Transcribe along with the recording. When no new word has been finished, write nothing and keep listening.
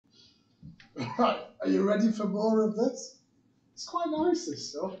Right, are you ready for more of this? It's quite nice, this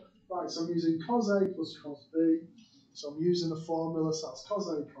stuff. Right, so I'm using cos A plus cos B. So I'm using a formula, so that's cos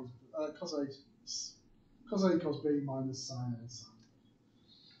A cos B minus sin A sin B.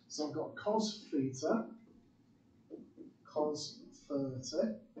 So I've got cos theta, cos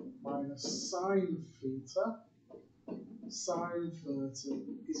 30, minus sin theta, sin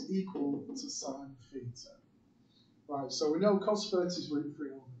 30 is equal to sin theta. Right, so we know cos 30 is root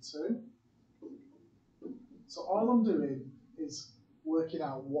 3 over 2. So all I'm doing is working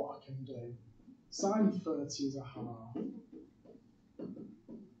out what I can do. Sin 30 is a half.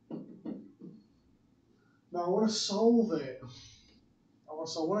 Now I want to solve it. I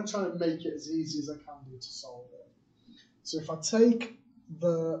want to try and make it as easy as I can do to solve it. So if I take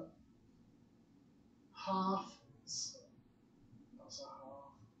the half, that's a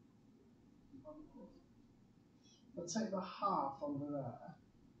half. If I take the half over there,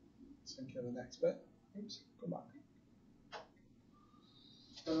 let's think of the next bit. Oops, come back.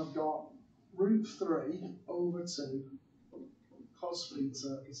 Then I've got root 3 over 2 cos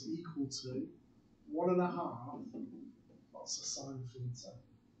theta is equal to 1.5. That's a sin theta.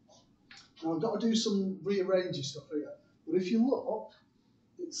 Now I've got to do some rearranging stuff here. But if you look,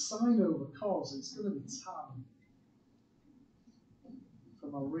 it's sine over cos, it's going to be tan.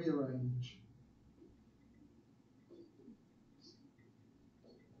 From a rearrange.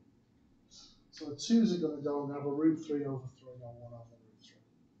 So the 2's are going to go and have a root 3 over 3 on 1 over root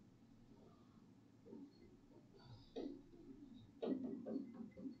 3.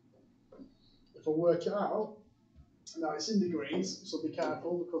 If I work it out, now it's in degrees, so be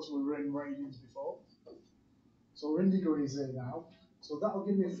careful because we were in radians before. So we're in degrees here now. So that'll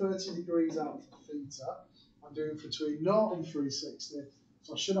give me 30 degrees out for theta. I'm doing between 0 and 360.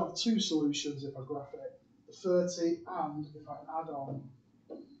 So I should have two solutions if I graph it. The 30 and if I add on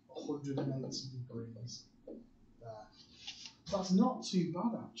 180 degrees. There. That's not too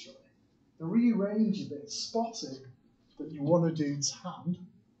bad actually. The rearrange bit, spotting that you want to do tan.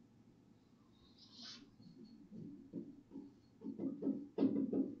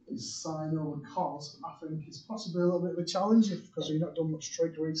 Sine over cos, I think is possibly a little bit of a challenge because we've not done much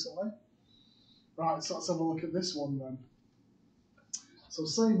trig recently. Right, so let's have a look at this one then. So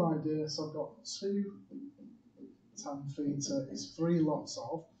same idea, so I've got 2 tan theta is 3 lots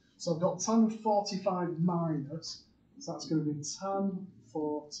of. So I've got tan 45 minus, so that's going to be tan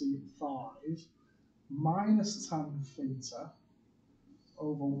 45 minus tan theta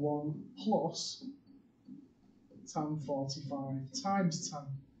over 1 plus tan 45 times tan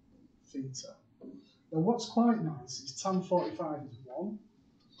theta. Now what's quite nice is tan 45 is 1,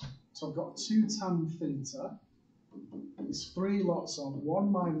 so I've got 2 tan theta is 3 lots of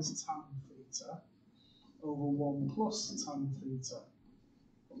 1 minus tan theta over 1 plus tan theta.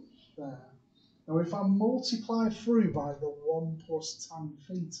 There. Now if I multiply through by the 1 plus tan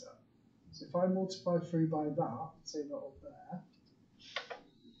theta, so if I multiply through by that, say that up there,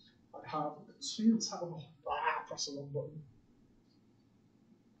 I have 2 tan, press the wrong button.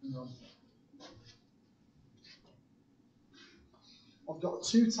 Hang on. I've got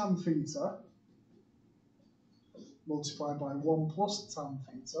 2 tan theta multiplied by 1 plus tan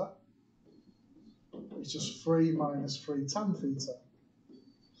theta. It's just 3 minus 3 tan theta.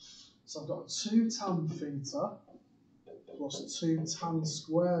 So I've got 2 tan theta plus 2 tan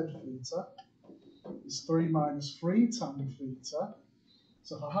squared theta is 3 minus 3 tan theta.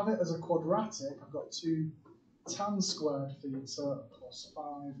 So if I have it as a quadratic, I've got 2 tan squared theta plus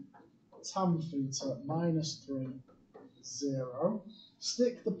 5 tan theta minus 3, 0.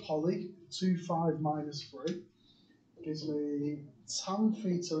 Stick the poly, 2, 5 minus 3. Gives me tan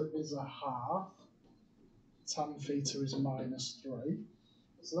theta is a half, tan theta is minus 3.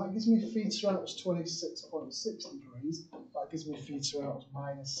 So that gives me theta out as 26.6 degrees. That gives me theta out as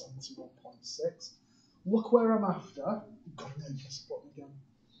minus 71.6. Look where I'm after. I've got to make this button again.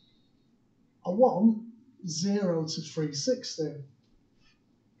 I want 0 to 360.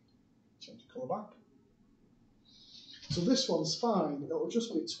 Change the colour back. So this one's fine. It'll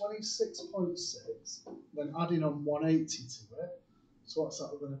just be 26.6, then adding on 180 to it. So what's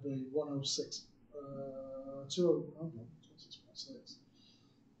that going to be? 106. 26.6.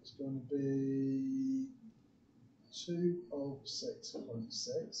 It's going to be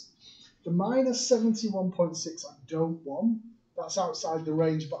 206.6. The minus 71.6 I don't want. That's outside the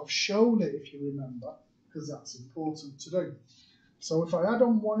range, but I've shown it if you remember, because that's important to do. So if I add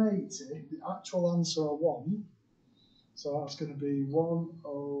on 180, the actual answer I want, so that's going to be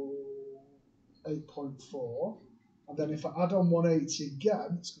 108.4. And then if I add on 180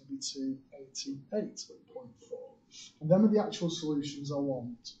 again, it's going to be 288.4. And then with the actual solutions I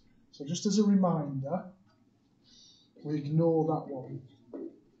want. So So just as a reminder, we ignore that one.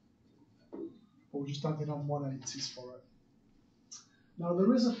 We're just adding on 180s for it. Now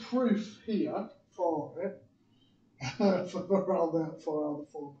there is a proof here for it, for how the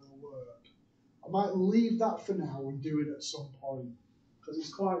formula work. I might leave that for now and do it at some point, because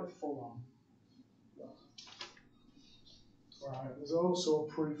it's quite full on. Right, there's also a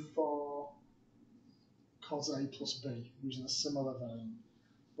proof for cos A plus B, using a similar variant.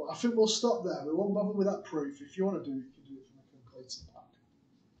 But I think we'll stop there. We won't bother with that proof. If you want to do it, you can do it from the completed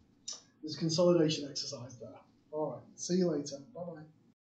pack. There's a consolidation exercise there. Alright, see you later. Bye bye.